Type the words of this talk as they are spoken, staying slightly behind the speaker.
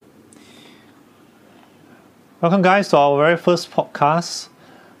Welcome, guys, to our very first podcast.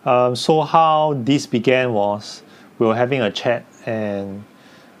 So how this began was we were having a chat and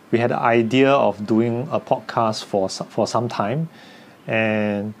we had the idea of doing a podcast for some time,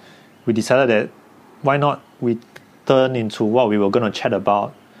 and we decided that why not we turn into what we were going to chat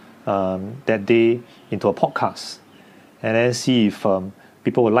about that day into a podcast, and then see if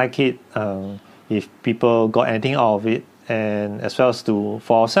people would like it, if people got anything out of it, and as well as for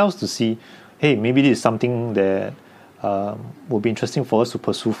ourselves to see, hey, maybe this is something that will be interesting for us to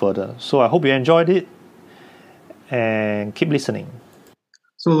pursue further. So I hope you enjoyed it and keep listening.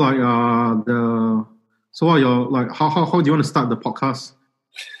 So how do you want to start the podcast?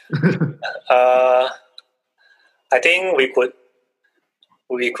 I think we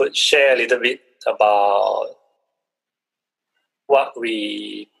could share a little bit about what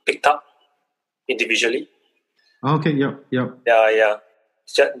we picked up individually. Okay, yep. Yeah.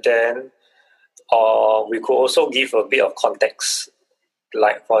 Then we could also give a bit of context.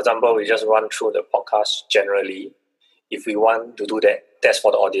 Like, for example, we just run through the podcast generally. If we want to do that, that's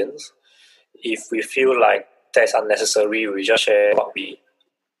for the audience. If we feel like that's unnecessary, we just share what we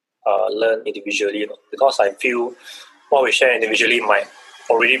learn individually. Because I feel what we share individually might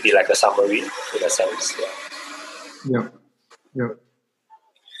already be like a summary in a sense. Yeah.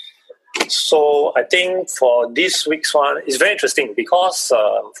 So I think for this week's one, it's very interesting because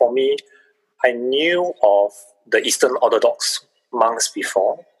for me, I knew of the Eastern Orthodox monks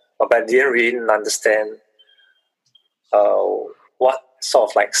before, but I didn't really understand what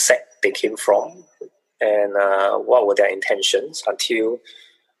sort of like sect they came from and what were their intentions until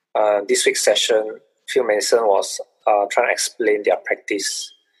this week's session, Phil Mason was trying to explain their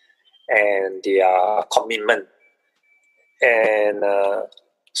practice and their commitment. And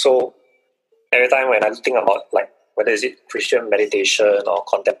so every time when I think about like whether is it Christian meditation or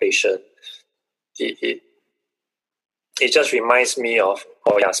contemplation, it just reminds me of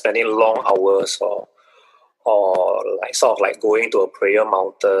spending long hours or like sort of like going to a prayer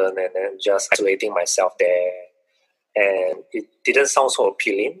mountain and then just isolating myself there. And it didn't sound so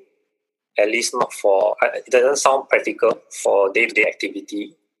appealing, at least not for, it doesn't sound practical for day-to-day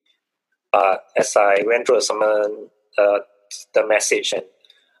activity. But as I went through a sermon, the message, and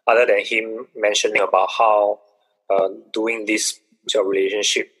other than him mentioning about how doing this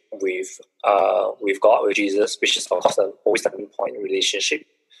relationship with God, with Jesus, which is of course always the main point in relationship,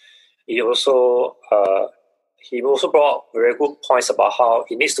 he also brought up very good points about how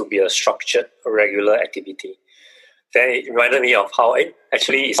it needs to be a structured, regular activity. Then it reminded me of how it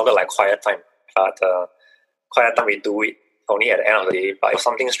actually sounded like quiet time. But quiet time we do it only at the end of the day, but it was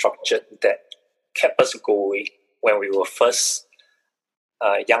something structured that kept us going when we were first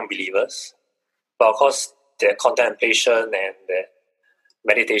young believers. But of course, the contemplation and the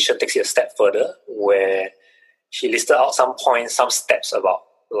meditation takes it a step further, where he listed out some points, some steps about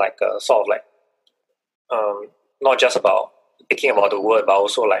like sort of like not just about thinking about the word, but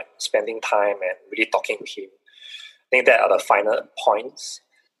also like spending time and really talking with him. I think that are the final points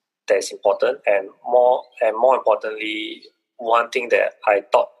that is important, and more importantly, one thing that I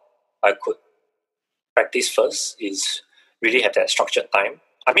thought I could practice first is really have that structured time.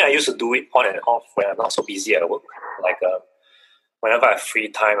 I mean, I used to do it on and off when I'm not so busy at work. Like whenever I have free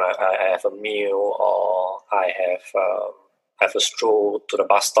time, I have a meal or I have a stroll to the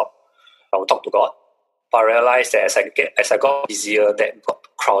bus stop, I will talk to God. But I realized that as I got busier, that got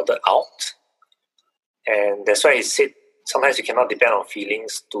crowded out. And that's why he said sometimes you cannot depend on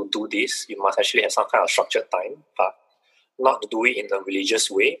feelings to do this. You must actually have some kind of structured time, but not to do it in a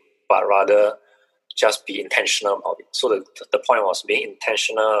religious way, but rather just be intentional about it. So the point was being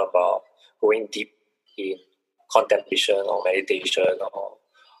intentional about going deep in contemplation or meditation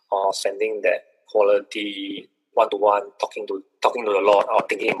or spending that quality one-to-one talking to the Lord or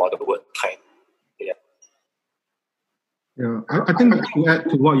thinking about the word time. Yeah, I think to add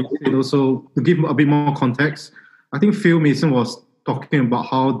to what you said also, to give a bit more context, I think Phil Mason was talking about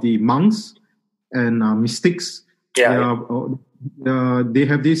how the monks and mystics, they have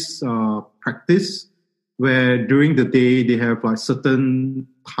this practice where during the day they have like certain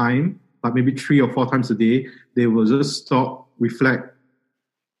time, like maybe 3 or 4 times a day, they will just stop, reflect,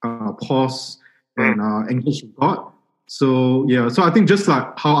 pause, and engage with God. So I think just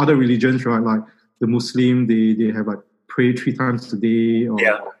like how other religions, right, like the Muslim, they have like pray 3 times a day, or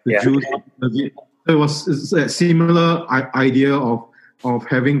the Jews. It was a similar idea of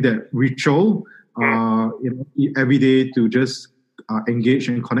having that ritual, every day to just engage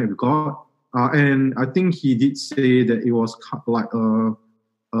and connect with God. And I think he did say that it was like a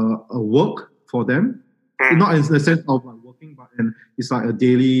work for them, not in the sense of like working, but it's like a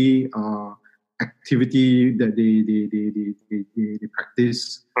daily activity that they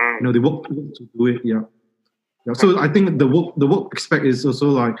practice. They work to do it. Yeah. So I think the work aspect is also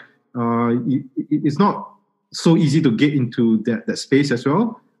like it's not so easy to get into that space as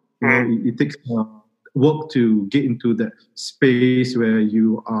well. It takes work to get into that space where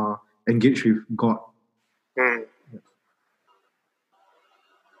you are engaged with God.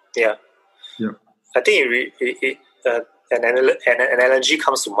 Yeah. I think an analogy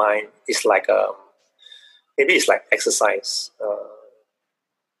comes to mind. It's like maybe it's like exercise.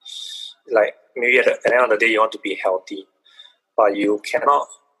 Like maybe at the end of the day you want to be healthy, but you cannot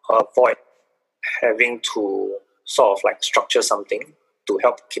avoid having to sort of like structure something to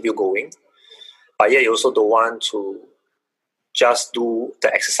help keep you going. But yet you also don't want to just do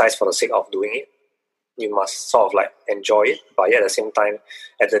the exercise for the sake of doing it. You must sort of like enjoy it, but yet at the same time,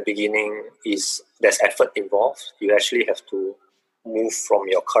 at the beginning, there's effort involved. You actually have to move from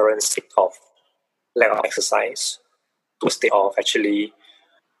your current state of lack of exercise to a state of actually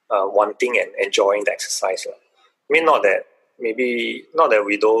wanting and enjoying the exercise. I mean, not that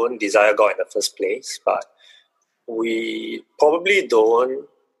we don't desire God in the first place, but we probably don't.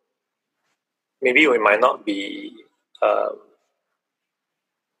 Maybe we might not be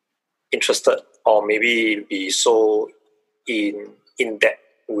interested, or maybe be so in depth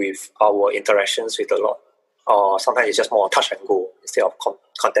with our interactions with the Lord, or sometimes it's just more touch and go instead of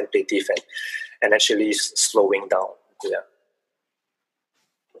contemplative and actually slowing down. Yeah.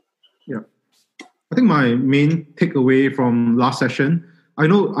 I think my main takeaway from last session, I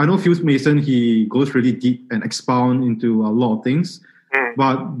know Phil Mason, he goes really deep and expound into a lot of things,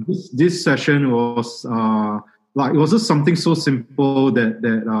 but this session was it was just something so simple that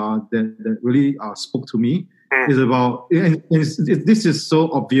really spoke to me. It's about, and this is so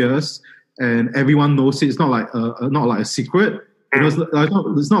obvious and everyone knows it. It's not like a secret. It's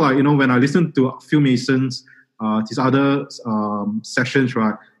not like when I listen to Phil Mason's his other sessions,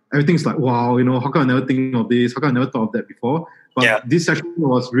 right? Everything's like, wow, how come I never think of this? How come I never thought of that before? But this session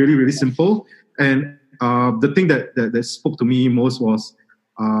was really, really simple. And the thing that spoke to me most was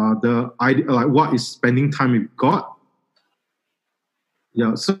the idea, like, what is spending time with God?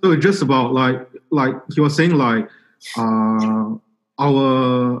 Yeah, so it's just about like he was saying, like to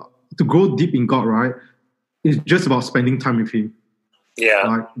grow deep in God, right? It's just about spending time with Him. Yeah.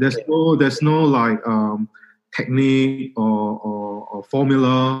 Like there's no like technique or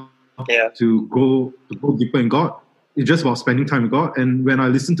formula to go deeper in God. It's just about spending time with God. And when I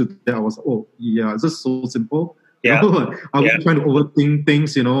listened to that, I was it's just so simple. I was trying to overthink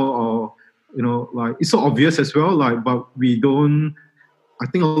things, or like it's so obvious as well. Like, but we don't. I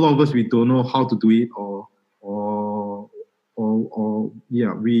think a lot of us, we don't know how to do it, or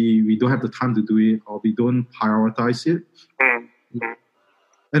we don't have the time to do it, or we don't prioritize it.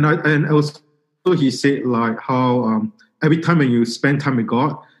 And also he said like how every time when you spend time with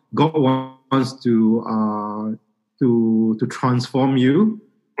God, God wants to transform you.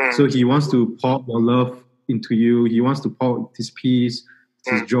 So He wants to pour your love into you. He wants to pour His peace,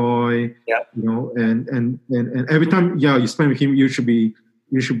 His joy. And every time you spend with Him, you should be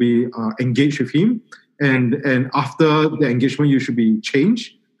engaged with Him, and after the engagement, you should be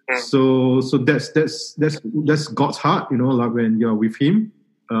changed. So that's God's heart, like when you're with Him.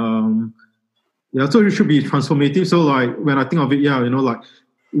 So it should be transformative. So like when I think of it, like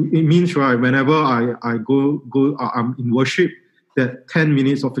it means, right, whenever I go I'm in worship, that 10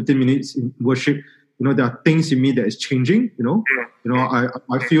 minutes or 15 minutes in worship, there are things in me that is changing.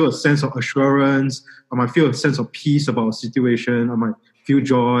 I feel a sense of assurance. I might feel a sense of peace about a situation. I might feel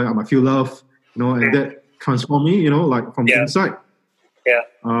joy. I might feel love. And that transform me. Like from the inside.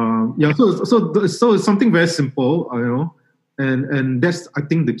 So it's something very simple. And that's, I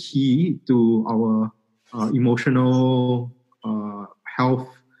think, the key to our emotional health.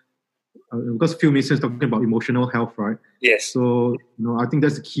 Because Phil Mason is talking about emotional health, right? Yes. So, I think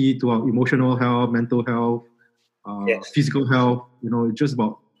that's the key to our emotional health, mental health, physical health. It's just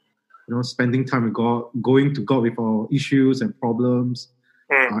about, spending time with God, going to God with our issues and problems,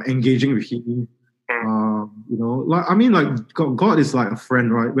 engaging with Him. God is like a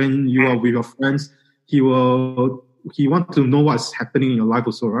friend, right? When you are with your friends, He wants to know what's happening in your life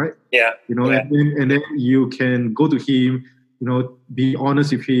also, right? And then you can go to Him, be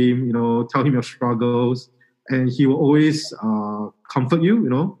honest with Him, tell Him your struggles, and He will always comfort you,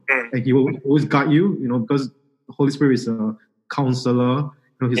 and He will always guide you, because the Holy Spirit is a counselor,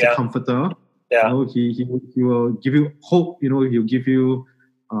 He's a comforter. He will give you hope, He'll give you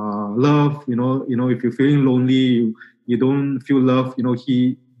love, if you're feeling lonely, you don't feel love,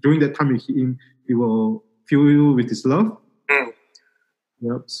 He, during that time with Him, He will fill you with His love.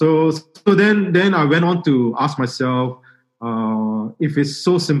 Yep. So then I went on to ask myself, if it's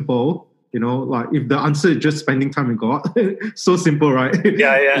so simple, like if the answer is just spending time with God, so simple, right?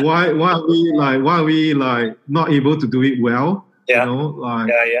 Yeah. Why are we not able to do it well? Yeah.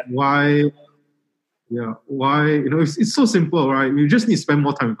 Why? Yeah. Why? It's so simple, right? We just need to spend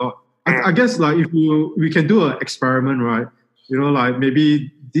more time with God. I guess we can do an experiment, right?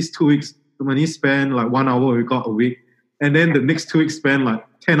 Maybe these 2 weeks, we need to spend 1 hour with God a week, and then the next 2 weeks spend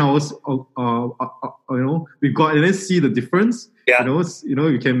 10 hours with God, and then see the difference. Yeah.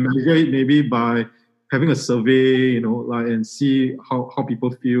 You can measure it maybe by having a survey, and see how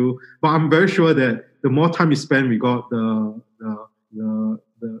people feel. But I'm very sure that the more time you spend with God, the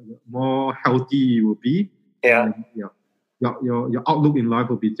more healthy you will be. Yeah. And, your outlook in life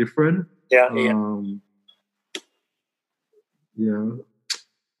will be different. Yeah.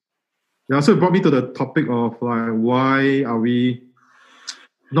 So it brought me to the topic of why are we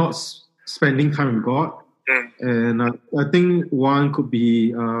not spending time with God? And I think one could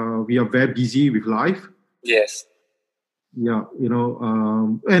be we are very busy with life. Yes. Yeah,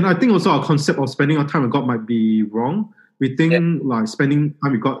 and I think also our concept of spending our time with God might be wrong. We think spending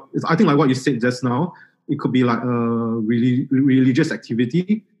time with God, I think what you said just now, it could be a religious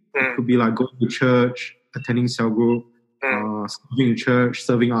activity. It could be going to church, attending cell group, serving in church,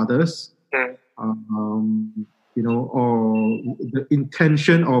 serving others. Or the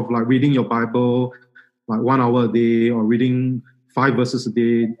intention of reading your Bible 1 hour a day or reading 5 verses a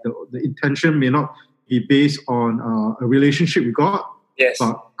day. The intention may not be based on a relationship with God,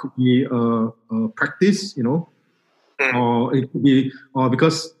 but could be a practice, or it could be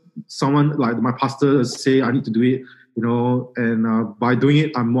because someone my pastor say I need to do it, and by doing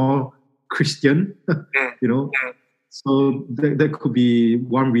it I'm more Christian, So that could be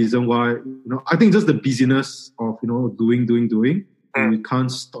one reason why, I think just the busyness of, doing. We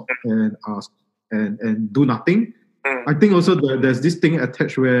can't stop and do nothing. I think also there's this thing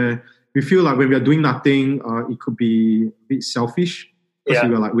attached where we feel when we are doing nothing, it could be a bit selfish because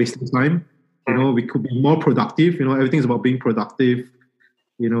we are wasting time. We could be more productive. Everything's about being productive.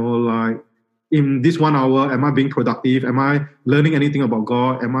 In this 1 hour, am I being productive? Am I learning anything about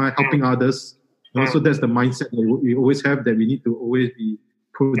God? Am I helping others? So that's the mindset that we always have, that we need to always be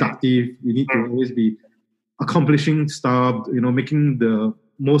productive. We need to always be accomplishing stuff, making the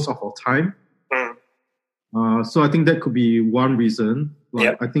most of our time. So I think that could be one reason.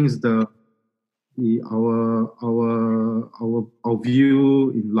 I think it's our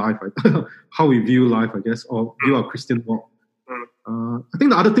view in life, how we view life, I guess, or view our Christian walk. I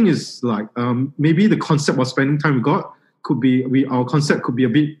think the other thing is maybe the concept of spending time with God could be our concept could be a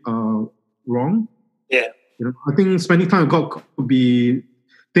bit wrong. Yeah. I think spending time with God could be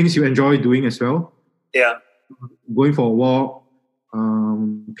things you enjoy doing as well. Yeah. Going for a walk,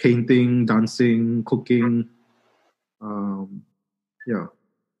 painting, dancing, cooking. Yeah.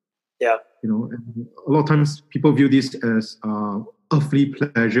 And a lot of times people view this as earthly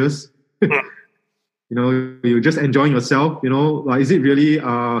pleasures. You're just enjoying yourself. Is it really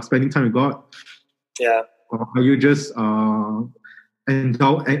spending time with God? Yeah. Or are you just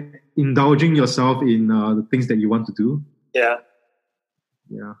indulging yourself in the things that you want to do? Yeah.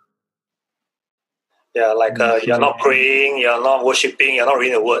 Yeah. Yeah, you're not praying, you're not worshiping, you're not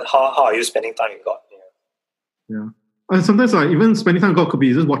reading the word. How are you spending time with God? Yeah. And sometimes even spending time with God could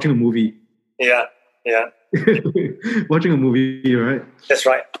be just watching a movie. Yeah. Watching a movie, right? That's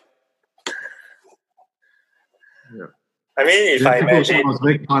right. Yeah. I mean, if I imagine, it's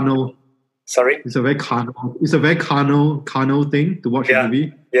very carnal. Sorry? It's a very carnal thing to watch a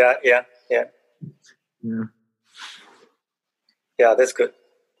movie. Yeah. Yeah. Yeah, that's good.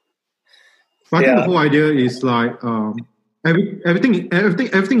 But I think the whole idea is everything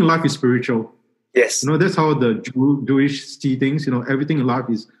in life is spiritual. Yes. That's how the Jewish see things. Everything in life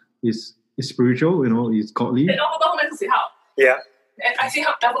is spiritual. Is godly. Yeah.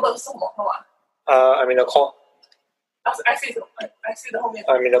 I'm in a call.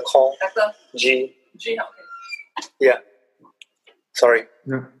 I'm in a call. G. Yeah. Sorry.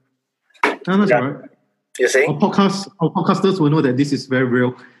 Yeah. No, that's all right. You're saying? Our podcasters will know that this is very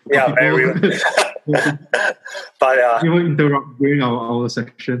real. Yeah, very real. But we will interrupt during our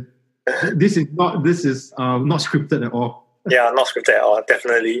section. This is not scripted at all. Yeah, not scripted at all.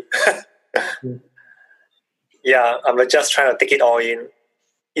 Definitely. Yeah, I'm just trying to take it all in.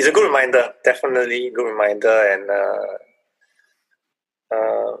 It's a good reminder, definitely a good reminder, and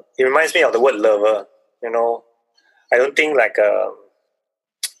it reminds me of the word lover. I don't think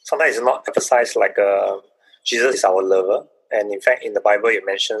sometimes it's not emphasized Jesus is our lover, and in fact in the Bible it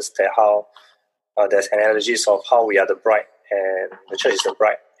mentions that how there's analogies of how we are the bride and the church is the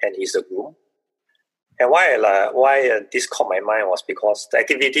bride, and he's the groom. And why this caught my mind was because the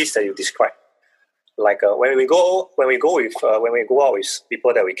activities that you described, like when we go out with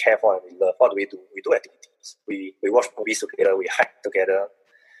people that we care for and we love, what do? We do activities. We watch movies together, we hike together,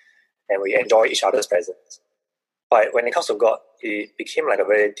 and we enjoy each other's presence. But when it comes to God, it became like a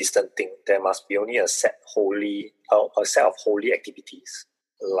very distant thing. There must be only a set of holy activities,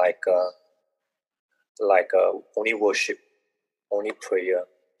 like only worship, only prayer,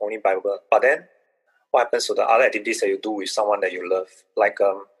 only Bible. But then, what happens to the other activities that you do with someone that you love? Like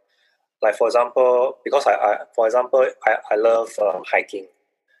for example, because I love hiking.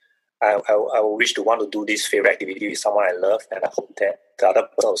 I wish to want to do this favorite activity with someone I love, and I hope that the other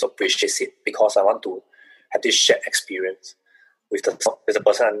person also appreciates it, because I want to have this shared experience with the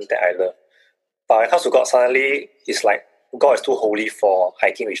person that I love. But when it comes to God, suddenly it's like God is too holy for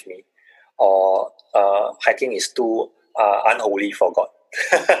hiking with me, or hiking is too unholy for God.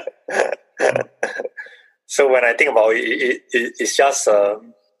 So when I think about it, it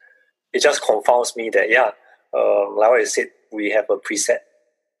just confounds me that like what you said, we have a preset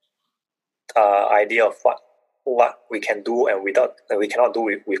idea of what we can do and we cannot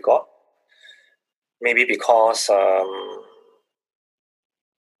do with God. Maybe because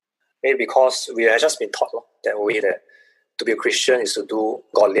we have just been taught that way, that to be a Christian is to do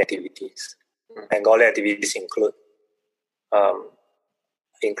godly activities, and godly activities include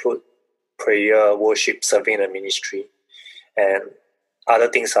prayer, worship, serving in the ministry, and other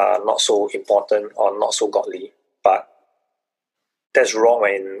things are not so important or not so godly. But that's wrong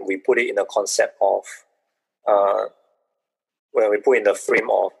when we put it in the concept of when we put in the frame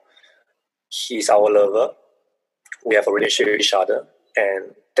of He's our lover, we have a relationship with each other,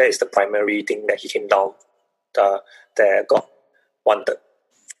 and that is the primary thing that He came down, that God wanted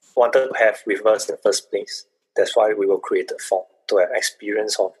to have with us in the first place. That's why we were created for, to have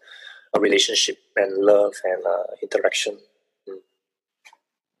experience of a relationship and love and interaction.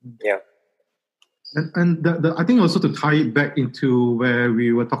 Yeah. And I think also to tie it back into where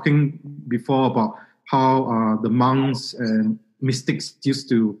we were talking before about how the monks and mystics used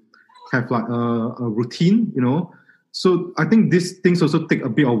to have like a routine, So I think these things also take a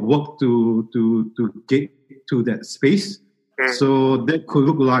bit of work to get to that space. So that could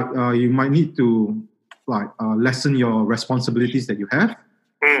look like you might need to lessen your responsibilities that you have.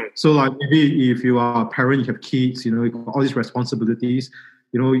 So like maybe if you are a parent, you have kids, you got all these responsibilities.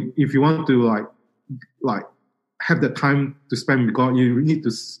 If you want to like have the time to spend with God, you need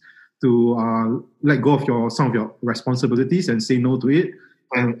to let go of some of your responsibilities and say no to it,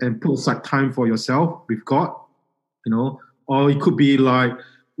 and put aside time for yourself with God. Or it could be like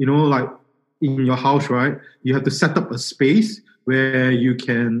in your house, right? You have to set up a space where you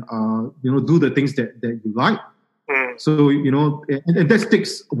can do the things that you like. So and that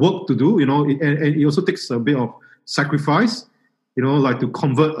takes work to do, and it also takes a bit of sacrifice, like to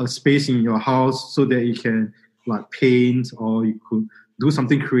convert a space in your house so that you can like paint, or you could do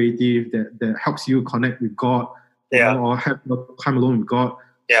something creative that helps you connect with God, or have time alone with God.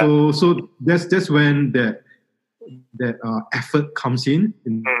 So that's when that effort comes in.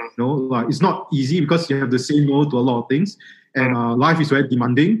 Like it's not easy because you have to say no to a lot of things, and life is very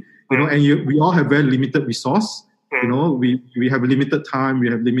demanding. And we all have very limited resource. We have limited time. We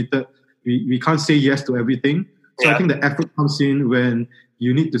have limited. We can't say yes to everything. So I think the effort comes in when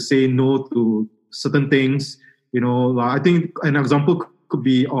you need to say no to certain things. Like I think an example could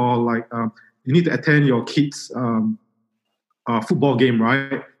be, you need to attend your kids' football game,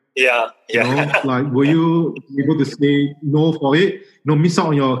 right? Like, were you able to say no for it? Miss out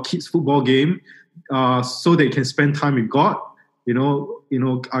on your kids' football game, so they can spend time with God.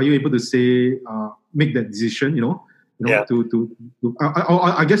 Are you able to say make that decision?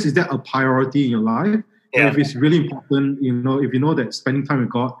 I guess, is that a priority in your life? If it's really important, if you know that spending time with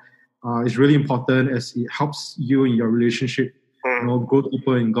God is really important, as it helps you in your relationship, go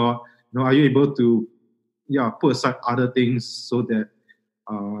deeper in God. Are you able to, put aside other things so that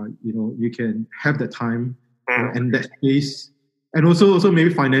you can have that time and that space, and also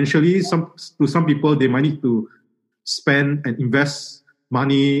maybe financially, to some people they might need to spend and invest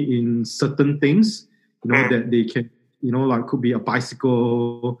money in certain things, that they can, like could be a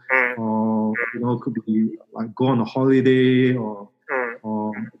bicycle, or could be like go on a holiday, or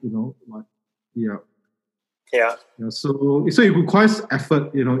so it requires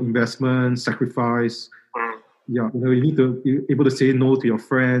effort, investment, sacrifice. You need to be able to say no to your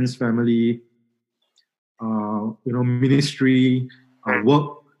friends, family, ministry,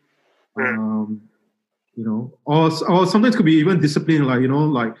 work, or sometimes could be even discipline,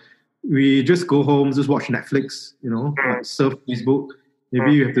 like we just go home, just watch Netflix, like surf Facebook.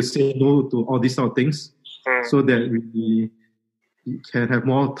 Maybe you have to say no to all these sort of things so that we can have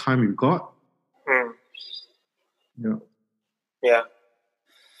more time with God. Yeah.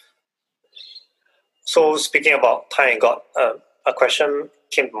 So speaking about time and God, a question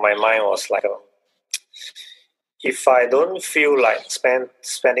came to my mind was like, if I don't feel like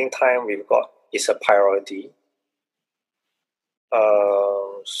spending time with God is a priority,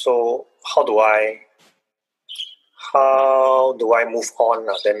 so how do I move on?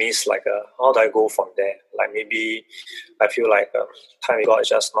 That means like, how do I go from there? Like maybe I feel like time with God is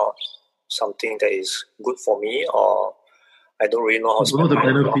just not something that is good for me, or I don't really know how to spend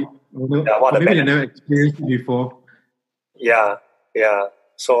time. Maybe you never experienced it before. Yeah.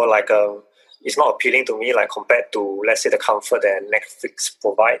 So like, it's not appealing to me, like compared to, let's say, the comfort that Netflix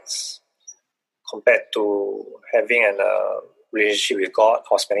provides, compared to having a relationship with God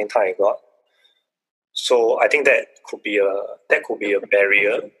or spending time with God. So I think that could be a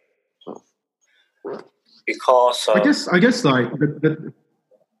barrier, because I guess like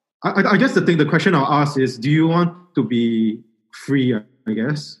I guess the question I'll ask is, do you want to be free? I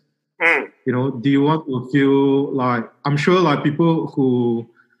guess. Do you want to feel like, I'm sure like people who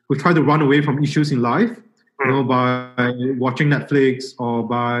try to run away from issues in life, by watching Netflix or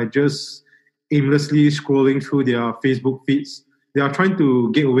by just aimlessly scrolling through their Facebook feeds, they are trying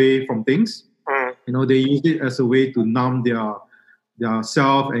to get away from things. They use it as a way to numb their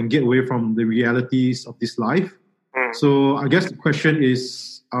self and get away from the realities of this life. So I guess the question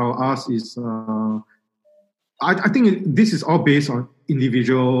I'll ask is, I think this is all based on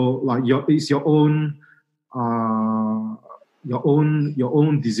individual, like it's your own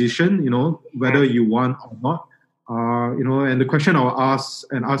decision, whether you want or not. And the question I'll ask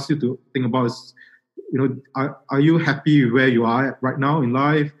you to think about is, are you happy with where you are right now in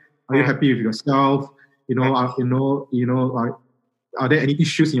life? Are you happy with yourself? Like, are there any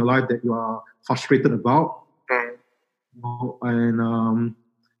issues in your life that you are frustrated about? And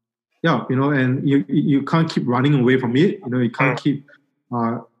you can't keep running away from it. You can't keep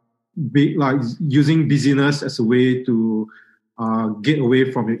using busyness as a way to get away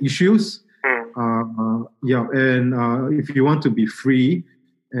from your issues. If you want to be free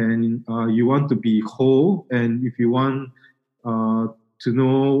and you want to be whole, and if you want to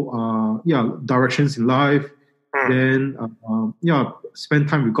know directions in life, then spend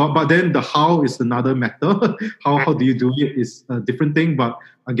time with God. But then the how is another matter. How do you do it is a different thing. But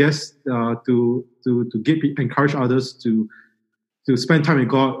I guess to encourage others to spend time with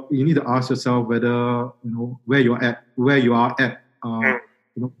God, you need to ask yourself whether where you are at.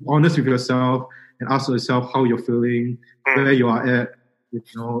 Honest with yourself and ask yourself how you're feeling, where you are at.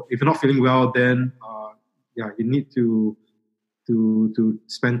 If you're not feeling well, then you need to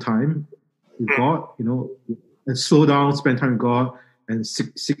spend time with God. And slow down, spend time with God, and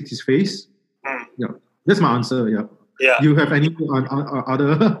seek His face. Yeah, that's my answer. Yeah. Do you have any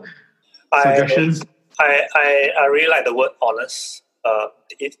other suggestions? I really like the word honest.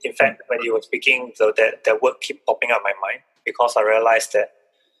 In fact, when you were speaking, that word keep popping up in my mind, because I realized that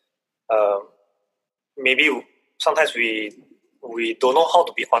maybe sometimes we don't know how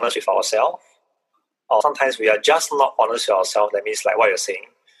to be honest with ourselves, or sometimes we are just not honest with ourselves. That means like what you're saying,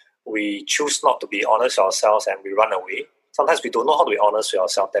 we choose not to be honest with ourselves and we run away. Sometimes we don't know how to be honest with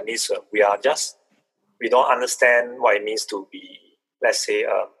ourselves. That means we don't understand what it means to be, let's say,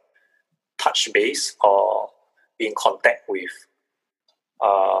 touch base or be in contact with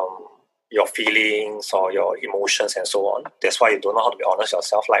your feelings or your emotions and so on. That's why you don't know how to be honest with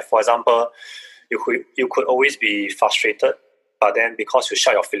yourself. Like, for example, you could always be frustrated, but then because you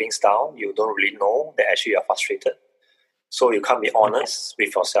shut your feelings down, you don't really know that actually you're frustrated. So you can't be honest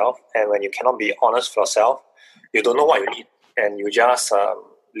with yourself. And when you cannot be honest with yourself, you don't know what you need. And you just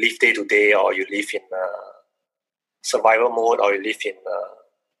live day to day, or you live in survival mode, or you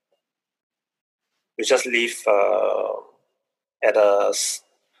just live at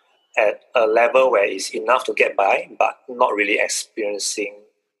a level where it's enough to get by, but not really experiencing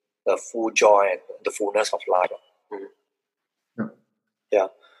the full joy and the fullness of life. Yeah.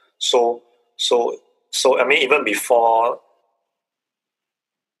 So I mean, even before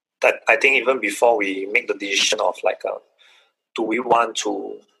that, I think even before we make the decision of like, do we want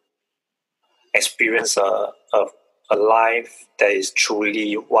to experience a life that is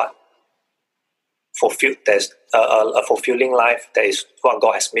truly what fulfilled? There's a fulfilling life that is what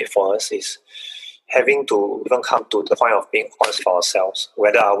God has made for us, is having to even come to the point of being honest with ourselves.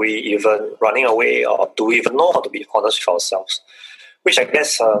 Whether are we even running away, or do we even know how to be honest with ourselves? Which I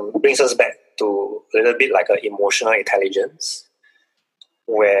guess brings us back to a little bit like an emotional intelligence.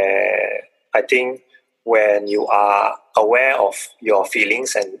 where I think when you are aware of your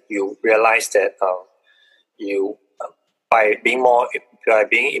feelings and you realize that you by being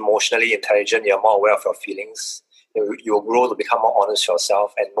emotionally intelligent, you're more aware of your feelings. You'll grow to become more honest with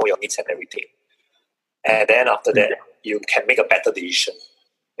yourself and know your needs and everything. And then after that, you can make a better decision.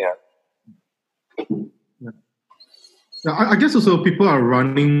 Yeah. Yeah, I guess also people are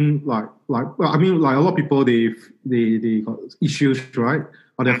running like a lot of people they got issues, right?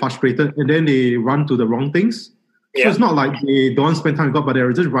 Or they're frustrated and then they run to the wrong things. Yeah. So it's not like they don't spend time with God, but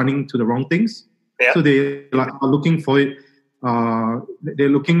they're just running to the wrong things. Yeah. So they are looking for it. They're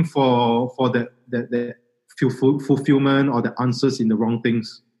looking for that fulfillment or the answers in the wrong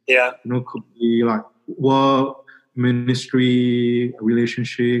things. Yeah. Could be like work, ministry,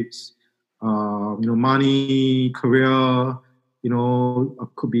 relationships. Money, career,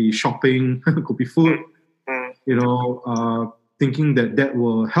 could be shopping, could be food, thinking that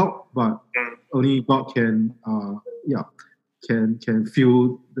will help, but only God can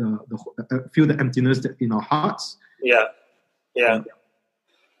feel the emptiness in our hearts. Yeah.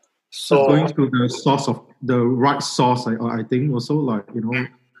 So going to the right source, I think also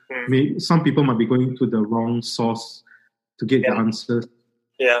some people might be going to the wrong source to get the answers.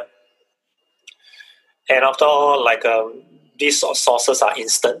 Yeah. And after all, these sources are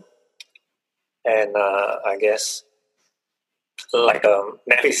instant, and I guess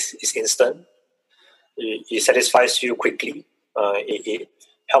Netflix is instant. It satisfies you quickly. It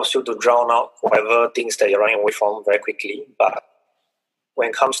helps you to drown out whatever things that you're running away from very quickly. But when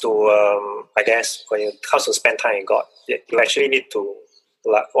it comes to, when it comes to spend time with God, you actually need to,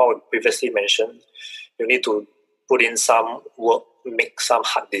 like what we previously mentioned, you need to put in some work, make some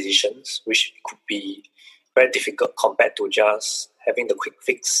hard decisions, which could be very difficult compared to just having the quick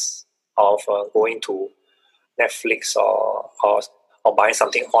fix of going to Netflix or buying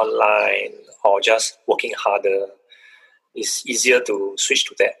something online or just working harder. It's easier to switch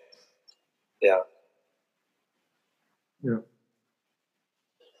to that. Yeah.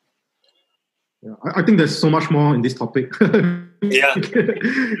 I think there's so much more in this topic. Yeah.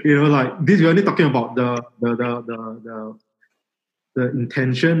 This we're only talking about the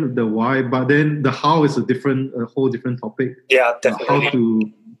intention, the why, but then the how is a whole different topic. Yeah, definitely. How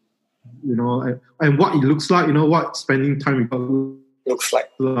to, and what it looks like, what spending time with God looks like.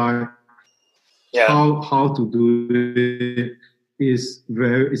 Yeah. How to do it is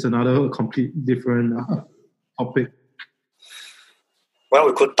another complete different topic. Well,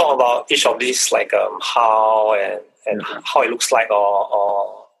 we could talk about each of these, how and how it looks like,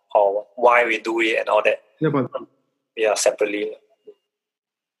 or why we do it and all that. Yeah, but separately.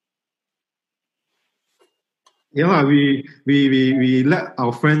 Yeah, we let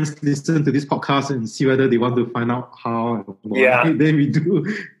our friends listen to this podcast and see whether they want to find out how and why. Yeah. Then we do.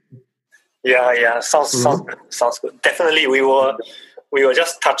 Yeah. Sounds good. Definitely, we were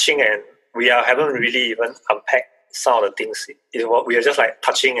just touching, and we haven't really even unpacked some of the things. We are just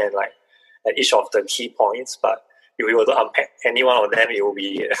touching and at each of the key points. But if we were to unpack any one of them, it will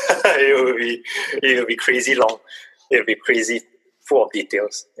be crazy long. It will be crazy full of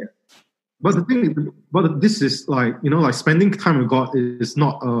details. Yeah. But this is spending time with God is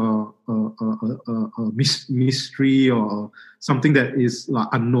not a mystery or something that is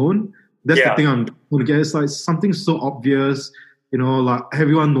unknown. That's the thing I'm going to get. It's something so obvious,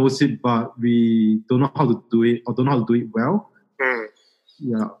 everyone knows it, but we don't know how to do it or don't know how to do it well.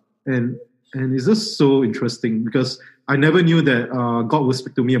 Yeah, and it's just so interesting because I never knew that God would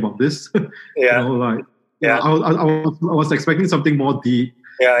speak to me about this. Yeah, I was expecting something more deep.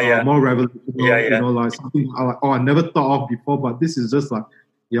 More revolutionary, something I never thought of before, but this is just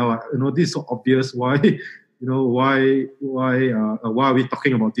this is so obvious. Why, why are we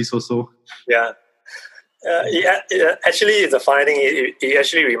talking about this also? Yeah. Actually, the funny thing, it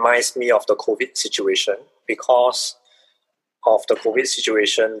actually reminds me of the COVID situation. Because of the COVID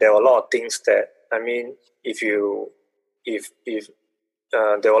situation, there were a lot of things that, if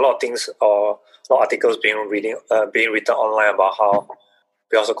there were a lot of things or a lot of articles being written online about how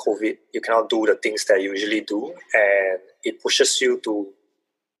because of COVID, you cannot do the things that you usually do, and it pushes you to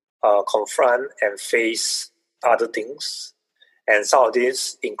confront and face other things. And some of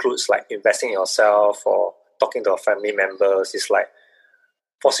this includes investing in yourself or talking to family members. It's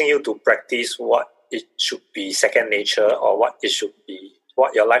forcing you to practice what it should be second nature or what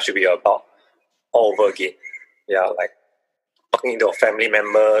your life should be about all over again. Yeah, talking to family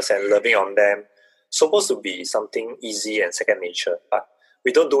members and loving on them. Supposed to be something easy and second nature, but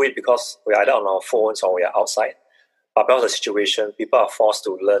we don't do it because we're either on our phones or we are outside. But because of the situation, people are forced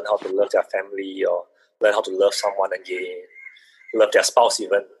to learn how to love their family or learn how to love someone again. love their spouse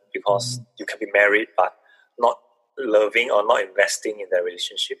even, because you can be married but not loving or not investing in their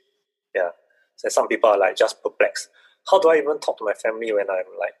relationship. Yeah. So some people are like just perplexed. How do I even talk to my family when I'm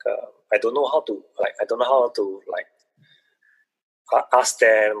like, I don't know how to ask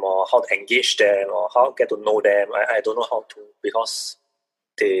them, or how to engage them, or how to get to know them. I don't know how to, because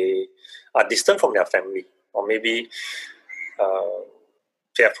they are distant from their family, or maybe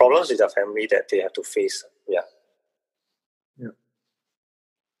they have problems with their family that they have to face.